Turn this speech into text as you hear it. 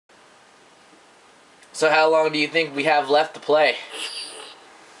So how long do you think we have left to play?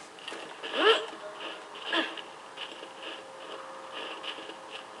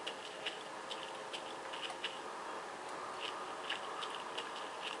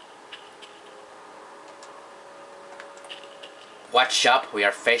 Watch up, we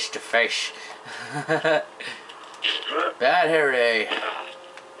are face to face. Bad hair day.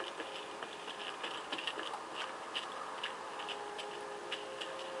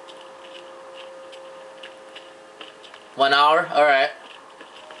 One hour? Alright.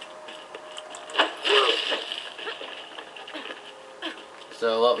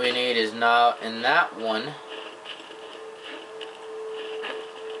 So what we need is now in that one.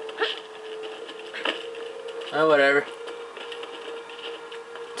 Oh, whatever.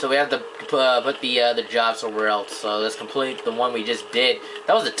 So we have to put the other job somewhere else. So let's complete the one we just did.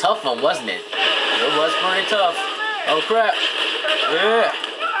 That was a tough one, wasn't it? It was pretty tough. Oh crap. Yeah.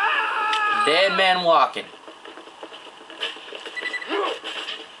 Dead man walking.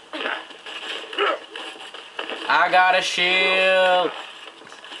 I got a shield.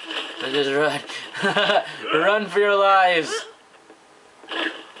 Let's just run. Run for your lives.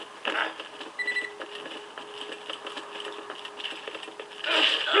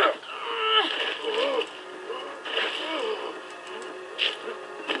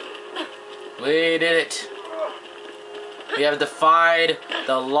 We did it. We have defied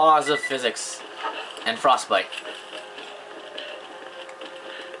the laws of physics and frostbite.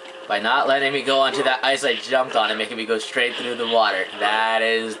 By not letting me go onto that ice I jumped on and making me go straight through the water. That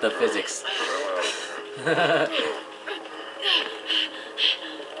is the physics.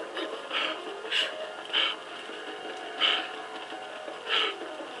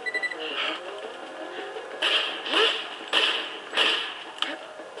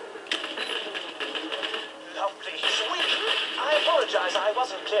 I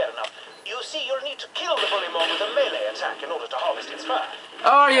wasn't clear enough. You see, you'll need to kill the bullymong with a melee attack in order to harvest its fur.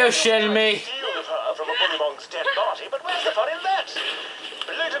 Are you shitting me? Steal the fur from a bullymong's dead body, but where's the fun in that?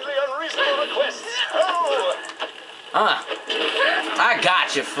 Blatantly unreasonable requests. Oh! I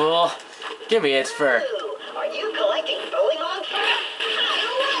got you, fool. Give me its fur. Are you collecting bullymong fur?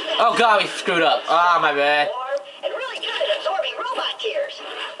 Oh god, we screwed up. Ah, my bad. And really good at absorbing robot tears.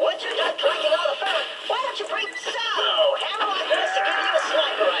 Once you're done collecting all the fur, why don't you bring so hammer like this to give you a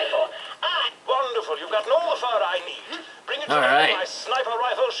sniper rifle? Wonderful, you've gotten all the fur I need. Bring it to me, right. my sniper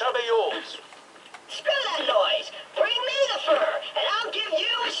rifle shall be yours. Screw that noise. Bring me the fur, and I'll give you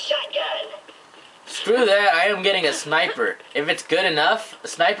a shotgun. Screw that, I am getting a sniper. If it's good enough,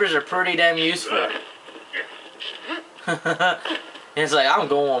 snipers are pretty damn useful. It's like, I'm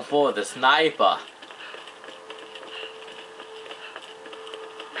going for the sniper.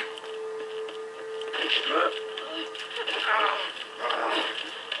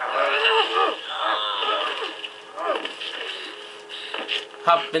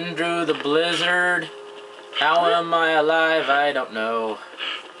 Hopping through the blizzard. How am I alive? I don't know.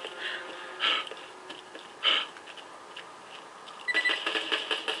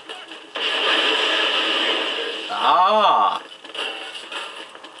 Ah!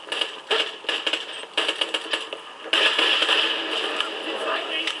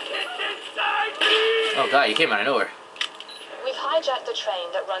 Oh god, you came out of nowhere. We've hijacked the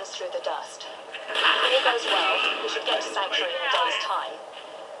train that runs through the dust. If all goes well, we should get to Sanctuary in a day's time.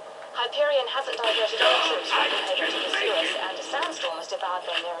 Hyperion hasn't diverted any troops from Copenhagen to the Suez, and a sandstorm has devoured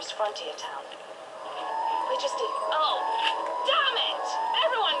their nearest frontier town. We just did... Oh! Damn it!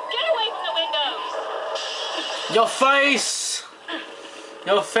 Everyone, get away from the windows! Your face!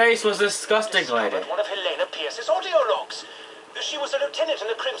 Your face was disgusting, lady. One of Helena Pierce's audio logs. She was a lieutenant in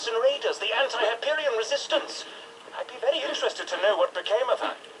the Crimson Raiders, the anti-Hyperion resistance. I'd be very interested to know what became of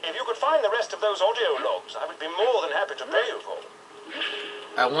her. If you could find the rest of those audio logs, I would be more than happy to pay you for them.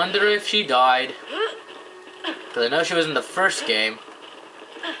 I wonder if she died. Because I know she was in the first game.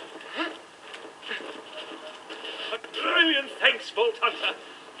 A trillion thanks, Vault Hunter.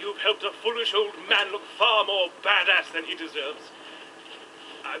 You've helped a foolish old man look far more badass than he deserves.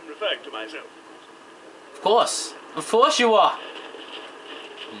 I'm referring to myself. Of course. Of course you are.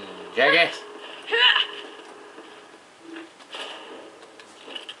 Jackass.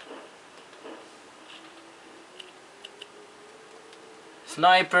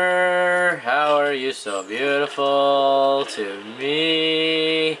 Sniper, how are you so beautiful to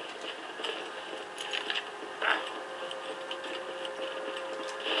me?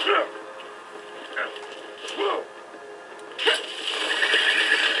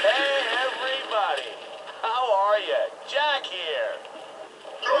 Hey, everybody. How are you? Jack here.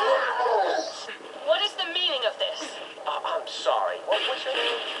 What is the meaning of this? I'm sorry. What was your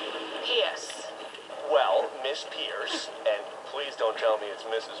name? Pierce. Well,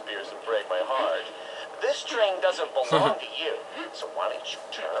 Mrs. Pearson break my heart. This train doesn't belong to you, so why don't you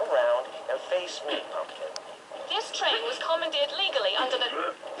turn around and face me, Pumpkin? This train was commandeered legally under the...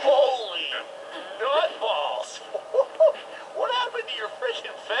 Holy nutballs! What happened to your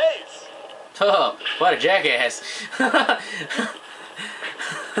freaking face? Oh, what a jackass.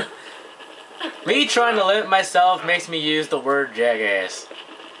 Me trying to limit myself makes me use the word jackass.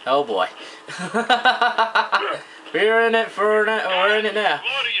 Oh boy. We're in it for it, we're in it now.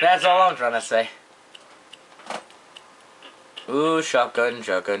 That's all I'm trying to say. Ooh, shotgun,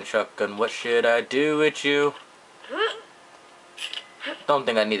 shotgun, shotgun, what should I do with you? Don't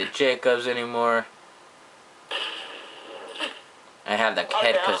think I need the Jacobs anymore. I have that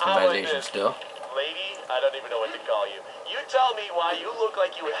head customization still. Lady, I don't even know what to call you. You tell me why you look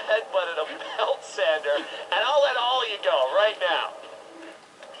like you headbutted a belt sander, and I'll let all of you go right now.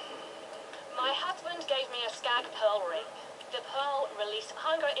 My husband gave me a skag pearl ring. The pearl released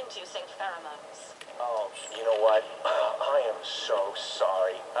hunger-inducing pheromones. Oh, you know what? I am so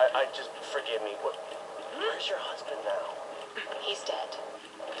sorry. I just, forgive me. Where's your husband now? He's dead.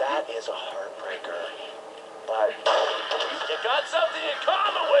 That is a heartbreaker. But you got something in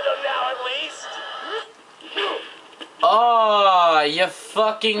common with him now, at least. Oh, you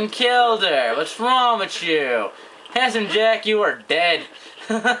fucking killed her. What's wrong with you? Handsome Jack, you are dead.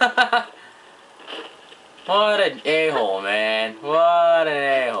 What an a-hole, man. What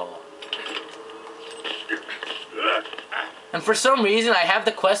an a-hole. And for some reason, I have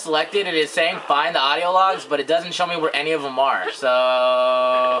the quest selected and it's saying find the audio logs, but it doesn't show me where any of them are. So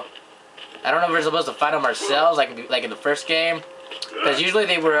I don't know if we're supposed to find them ourselves, like in the first game. Because usually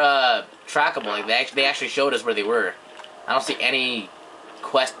they were trackable. Like they actually showed us where they were. I don't see any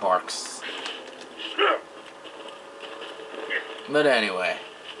quest marks. But anyway.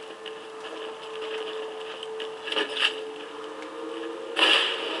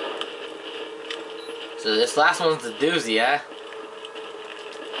 So this last one's the doozy, huh?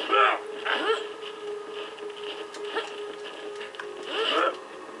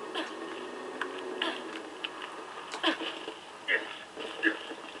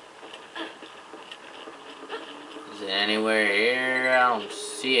 Is it anywhere here? I don't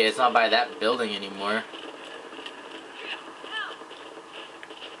see it. It's not by that building anymore.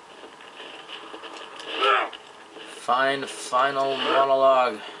 Find final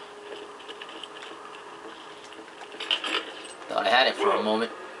monologue. Thought I had it for a moment.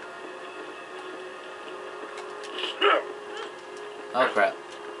 Oh crap.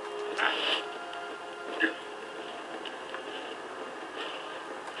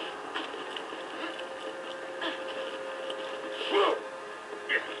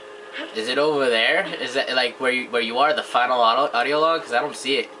 Is it over there? Is that like where you are, the final audio log? Because I don't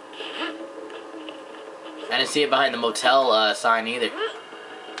see it. I didn't see it behind the motel sign either.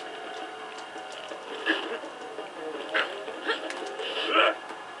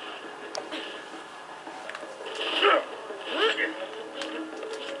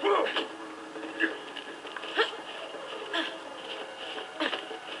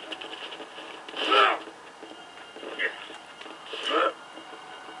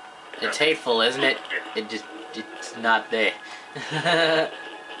 It's hateful, isn't it? It's not there.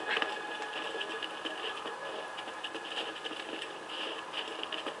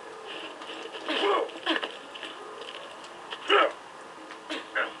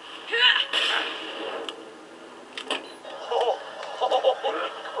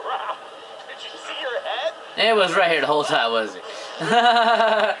 It was right here the whole time, wasn't it?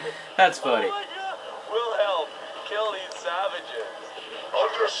 That's funny. Oh my God. We'll help kill these savages.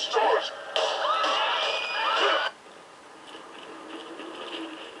 Understood.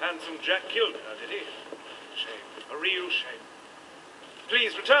 Handsome Jack killed her, did he? Shame. A real shame.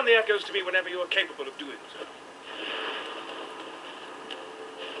 Please return the echoes to me whenever you are capable of doing so.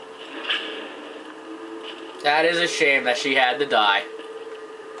 That is a shame that she had to die.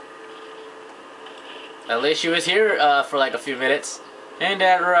 At least she was here for like a few minutes. Ain't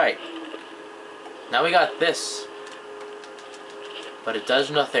that right? Now we got this. But it does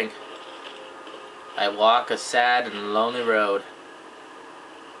nothing. I walk a sad and lonely road.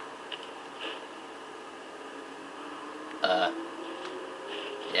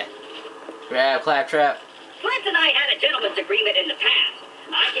 Yeah. Grab, claptrap. Flint and I had a gentleman's agreement in the past.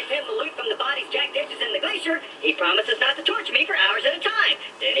 I give him the loot from the bodies Jack ditches in the glacier. He promises not to torture me for hours at a time.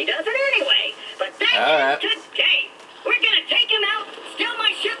 Then he does it anyway. But that ends today. We're gonna take him out, steal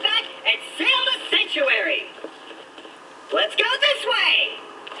my ship back, and sail to Sanctuary. Let's go this way.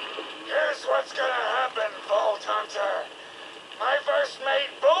 Here's what's gonna happen, Vault Hunter. My first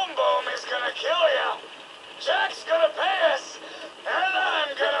mate, Boom Boom, is gonna kill you. Jack's gonna pay us, and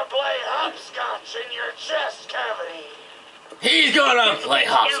I'm wanna play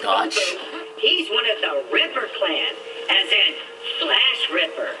hopscotch. He's one of the Ripper clan, as in Flash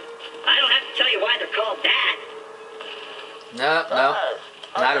Ripper. I don't have to tell you why they're called that. No,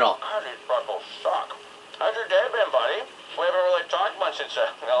 not at all. How did Buckles suck? How's your day been, buddy? We haven't really talked much since I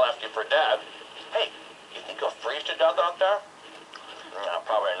left you for dead. Hey, you think you'll freeze to death out there? No,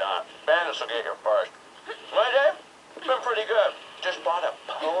 probably not. Bandits will get here first. My day? It's been pretty good. Just bought a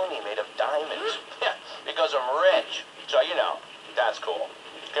pony made of diamonds. Yeah, because I'm rich. So, you know, that's cool.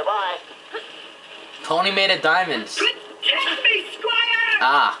 Goodbye. Pony made of diamonds. Protect me, Squire!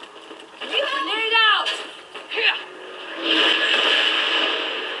 Ah. Grenade out!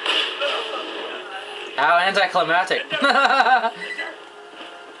 How anticlimactic.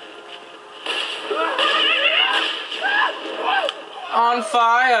 On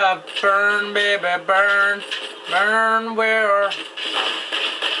fire, burn, baby, burn. Burn where?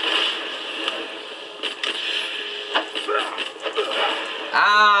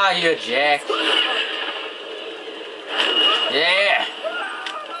 Ah, you jack. Yeah.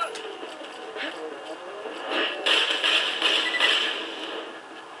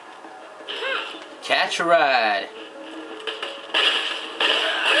 Catch a ride.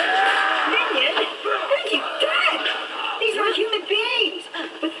 Minion, what have you done? These are human beings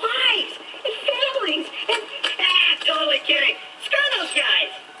with lives and families and totally kidding. Screw those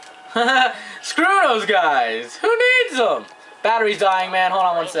guys. Screw those guys. Who needs them? Battery's dying, man. Hold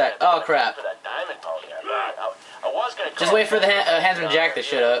on one sec. Oh crap. For that diamond pony, I was gonna Just wait for the handsman jack to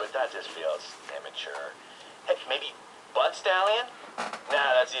shut up. But that just feels immature. Hey, maybe Bud Stallion?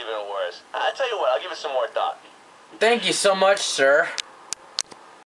 Nah, that's even worse. I tell you what, I'll give it some more thought. Thank you so much, sir.